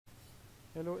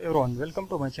Hello everyone, welcome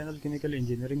to my channel Chemical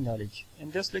Engineering Knowledge.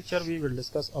 In this lecture we will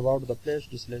discuss about the flash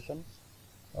distillation.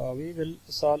 We will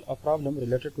solve a problem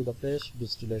related to the flash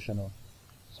distillation.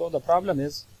 So the problem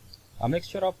is a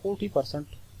mixture of 40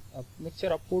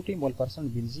 mole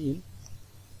percent benzene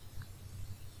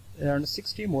and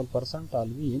 60 mole percent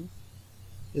toluene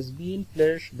is being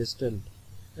flash distilled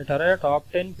at a rate of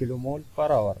 10 kilomole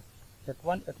per hour at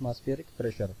 1 atmospheric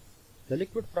pressure. The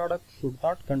liquid product should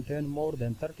not contain more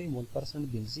than 30 mole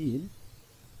percent benzene.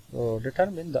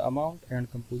 Determine the amount and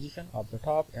composition of the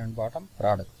top and bottom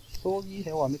product. So we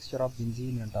have a mixture of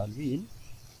benzene and toluene.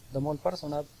 The mole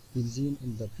percent of benzene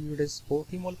in the fluid is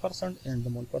 40 mole percent and the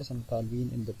mole percent of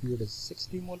toluene in the fluid is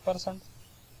 60 mole percent,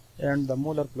 and the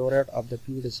molar flow rate of the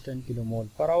fluid is 10 kilomole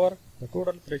per hour. The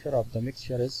total pressure of the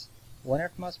mixture is 1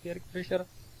 atmospheric pressure,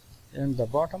 and the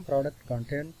bottom product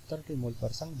contains 30 mole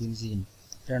percent benzene.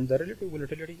 And the relative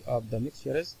volatility of the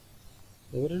mixture is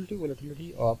the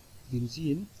volatility of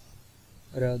benzene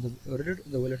relative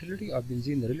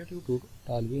to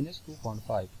toluene is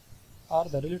 2.5, or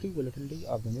the relative volatility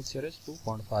of the mixture is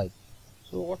 2.5.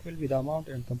 So what will be the amount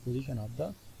and composition of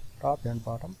the top and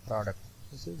bottom product?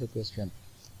 This is the question.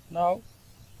 Now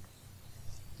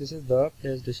this is the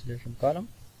flash distillation column.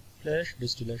 Flash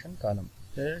distillation column.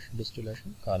 Flash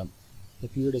distillation column. The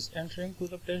fluid is entering to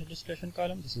the flash distillation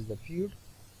column. This is the fluid.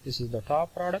 This is the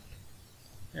top product,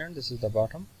 and this is the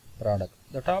bottom product.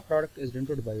 The top product is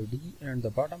denoted by D and the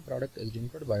bottom product is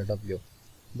denoted by W.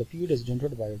 The fluid is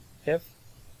denoted by F.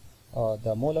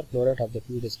 The molar flow rate of the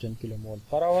fluid is 10 kilomole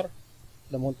per hour.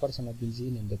 The mole percent of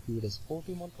benzene in the fluid is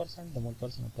 40 mole percent. The mole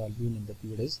percent of toluene in the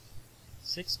fluid is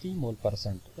 60 mole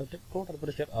percent. The total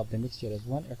pressure of the mixture is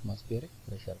 1 atmospheric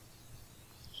pressure.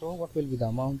 So what will be the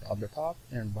amount of the top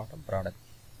and bottom product?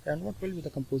 And what will be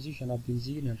the composition of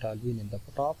benzene and toluene in the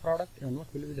top product, and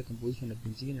what will be the composition of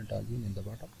benzene and toluene in the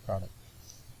bottom product?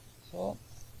 So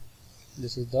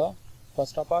this is the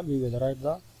first of all we will write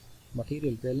the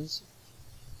material balance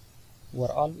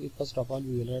overall. First of all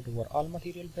we will write overall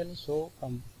material balance. So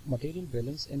from material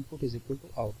balance, input is equal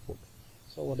to output.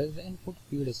 So what is the input?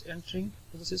 Fluid is entering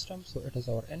to the system, so it is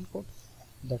our input.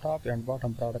 The top and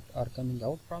bottom product are coming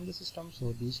out from the system,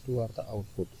 so these two are the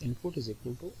output. Input is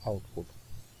equal to output.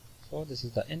 So this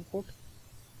is the input,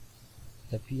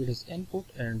 the fluid is input,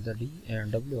 and the D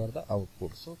and W are the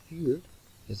output. So fluid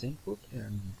is input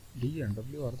and D and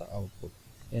W are the output.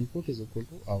 Input is equal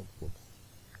to output.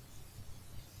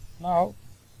 Now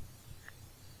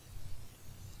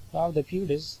the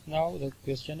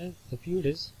question is the fluid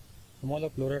is, the molar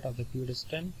flow rate of the fluid is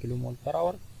 10 kilomole per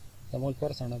hour. The mole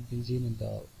percent of benzene in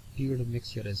the fluid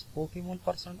mixture is 40 mole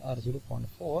percent, or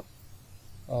 0.4.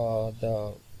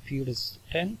 The fluid is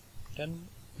 10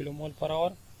 kilomole per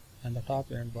hour, and the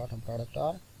top and bottom product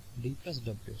are D plus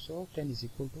W. So 10 is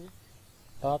equal to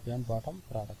top and bottom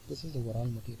product. This is the overall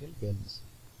material balance.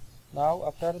 Now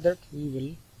after that we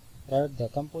will write the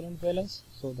component balance.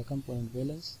 So the component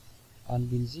balance on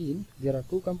benzene, there are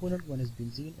two components, one is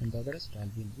benzene and the other is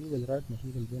toluene. We will write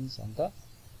material balance on the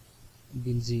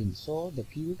benzene. So the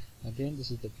fluid, again this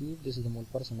is the fluid, this is the mole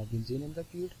percent of benzene in the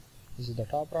fluid. This is the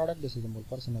top product, this is the mole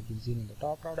percent of benzene in the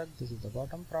top product, this is the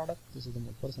bottom product, this is the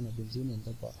mole percent of benzene in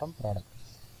the bottom product.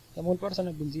 The mole percent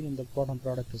of benzene in the bottom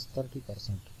product is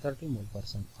 30%, 30 mole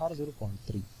percent, or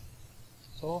 0.3.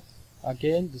 So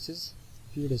again this is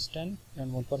fluid is 10 and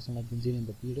mole percent of benzene in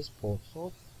the fluid is 4.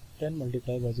 So 10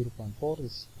 multiplied by 0.4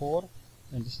 is 4,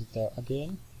 and this is the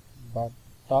again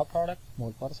top product,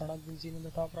 mole percent of benzene in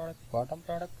the top product, bottom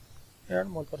product, and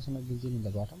mole percent of benzene in the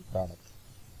bottom product.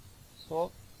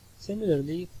 So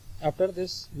similarly, after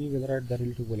this we will write the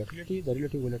relative volatility. The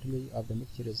relative volatility of the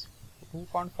mixture is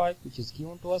 2.5, which is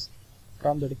given to us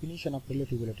from the definition of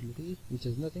relative volatility, which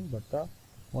is nothing but the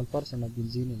mole percent of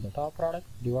benzene in the top product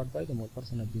divided by the mole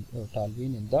percent of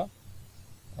toluene in the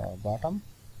bottom.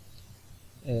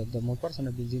 The mole percent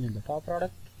of benzene in the top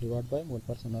product divided by mole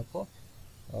percent of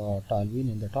toluene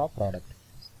in the top product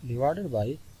divided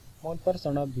by mole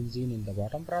percent of benzene in the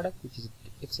bottom product, which is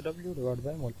XW, divided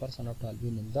by mole percent of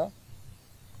toluene in the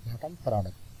bottom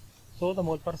product. So the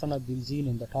mole percent of benzene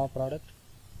in the top product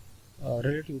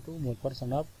relative to mole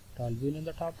percent of toluene in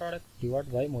the top product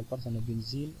divided by mole percent of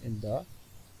benzene in the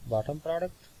bottom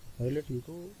product relative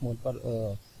to mole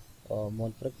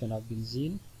fraction of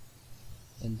benzene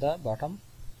in the bottom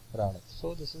product.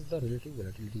 So this is the relative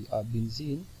volatility of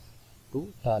benzene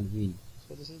to toluene.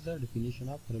 So this is the definition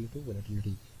of relative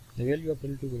volatility. The value of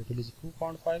relative volatility is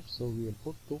 2.5, so we will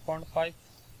put 2.5.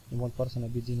 The mole percent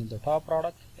of benzene in the top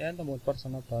product, and the mole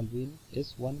percent of toluene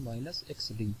is 1 minus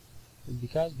XD.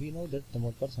 because we know that the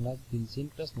mole percent of benzene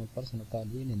plus mole percent of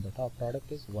toluene in the top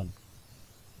product is 1.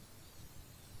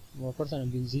 mole percent of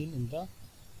benzene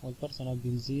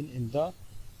in the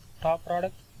top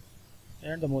product,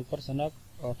 and the mole percent of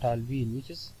toluene, which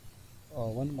is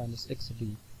 1 minus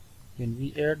xd. When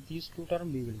we add these two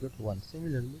terms, we will get 1.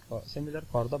 Similar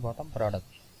for the bottom product.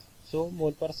 So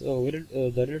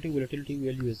the relative volatility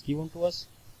value is given to us,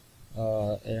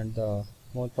 and the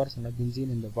mole percent of benzene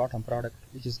in the bottom product,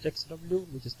 which is xw,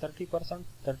 which is 30%,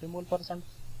 30 mole percent.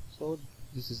 So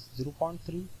this is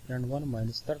 0.3, and 1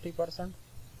 minus 30%,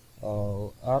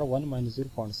 or 1 minus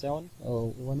 0.7,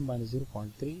 1 minus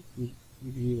 0.3, we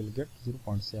will get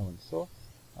 0.7. So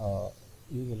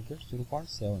we will get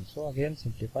 0.7. So again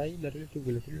simplify the relative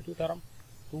volatility term,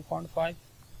 2.5,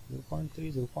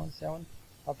 0.3, 0.7.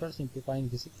 After simplifying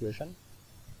this equation,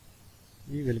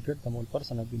 we will get the mole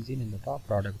percent of benzene in the top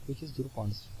product, which is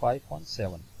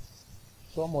 0.5.7.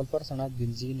 So mole percent of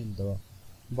benzene in the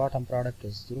bottom product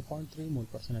is 0.3, mole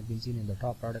percent of benzene in the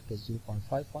top product is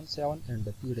 0.5.7, and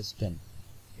the feed is 10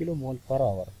 kilomole per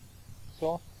hour.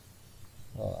 So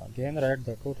again write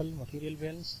the total material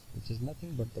balance, which is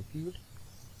nothing but the feed,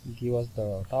 give us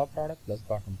the top product plus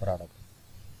bottom product,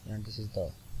 and this is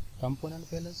the component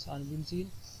balance on benzene.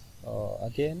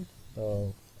 Again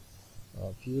the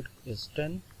feed is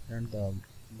 10, and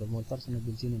the mole percent of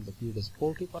benzene in the feed is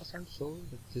 40%. So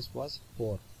this was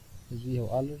 4, as we have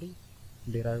already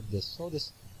derived this. So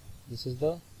this is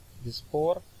this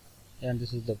 4, and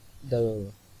this is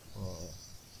the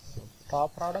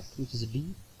top product, which is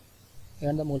D,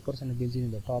 and the mole percent of benzene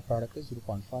in the top product is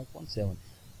 0.5.7,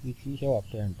 which we have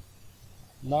obtained.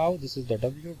 Now this is the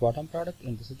W bottom product,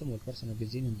 and this is the mole percent of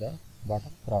benzene in the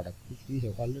bottom product, which we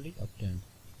have already obtained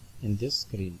in this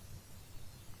screen.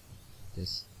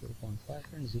 This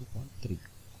 0.5 and 0.3.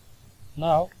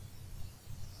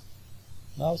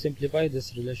 Now simplify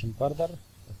this relation further.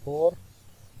 The 4,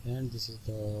 and this is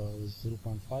the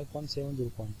 0.5.7,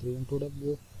 0.3 into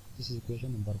W. This is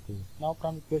equation number 2. Now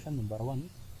from equation number 1,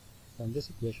 from this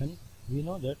equation we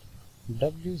know that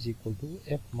W is equal to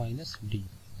F minus D.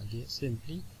 Again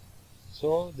simply,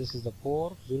 so this is the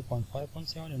 4,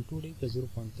 0.5.7 and 2D plus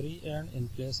 0.3, and in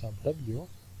place of W,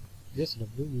 this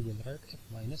W we will write F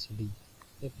minus D.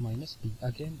 F minus D.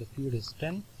 Again the feed is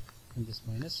 10, and this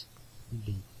minus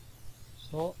D.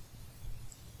 So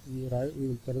we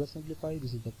will further simplify.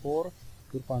 This is the 4,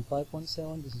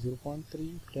 0.5.7, this is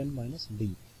 0.3, 10 minus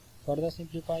D. Further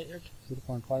simplify it,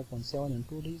 0.5.7 and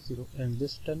 2D, 0, and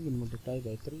this 10 will multiply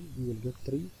by 3, we will get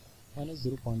 3 minus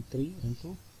 0.3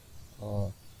 into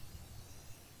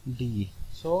D.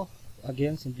 So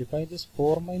again simplify this,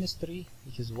 4 minus 3,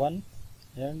 which is 1,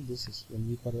 and this is, when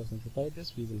we further simplify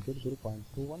this, we will get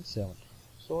 0.217.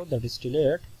 So the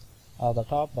distillate of the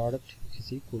top product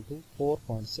is equal to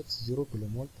 4.60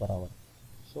 kilomole per hour.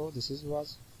 So this is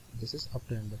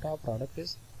obtained. The top product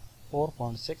is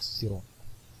 4.60.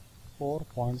 So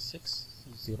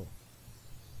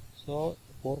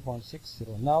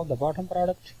 4.60. Now the bottom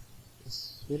product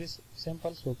is very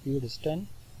simple. So feed is 10,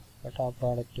 the top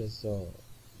product is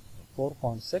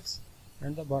 4.6,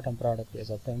 and the bottom product is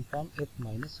obtained from F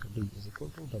minus D is equal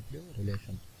to W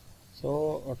relation.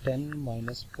 So 10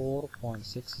 minus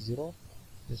 4.60,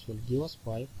 this will give us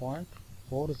 5.40.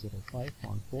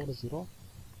 5.40 will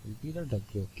be the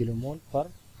W, kilomole per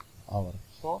hour.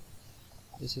 So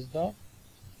this is the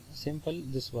simple.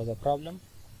 This was a problem.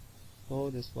 So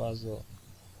this was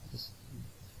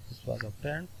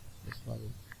obtained. This was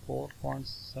 4 point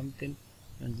something,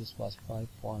 and this was 5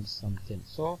 point something.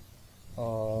 So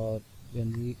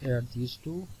when we add these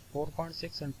two,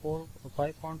 4.6 and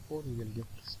 5.4, we will get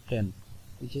 10,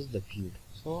 which is the feed.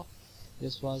 So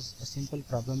this was a simple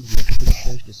problem related to the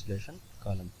flash distillation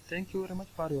column. Thank you very much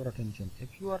for your attention.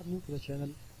 If you are new to the channel,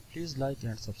 please like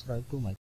and subscribe to my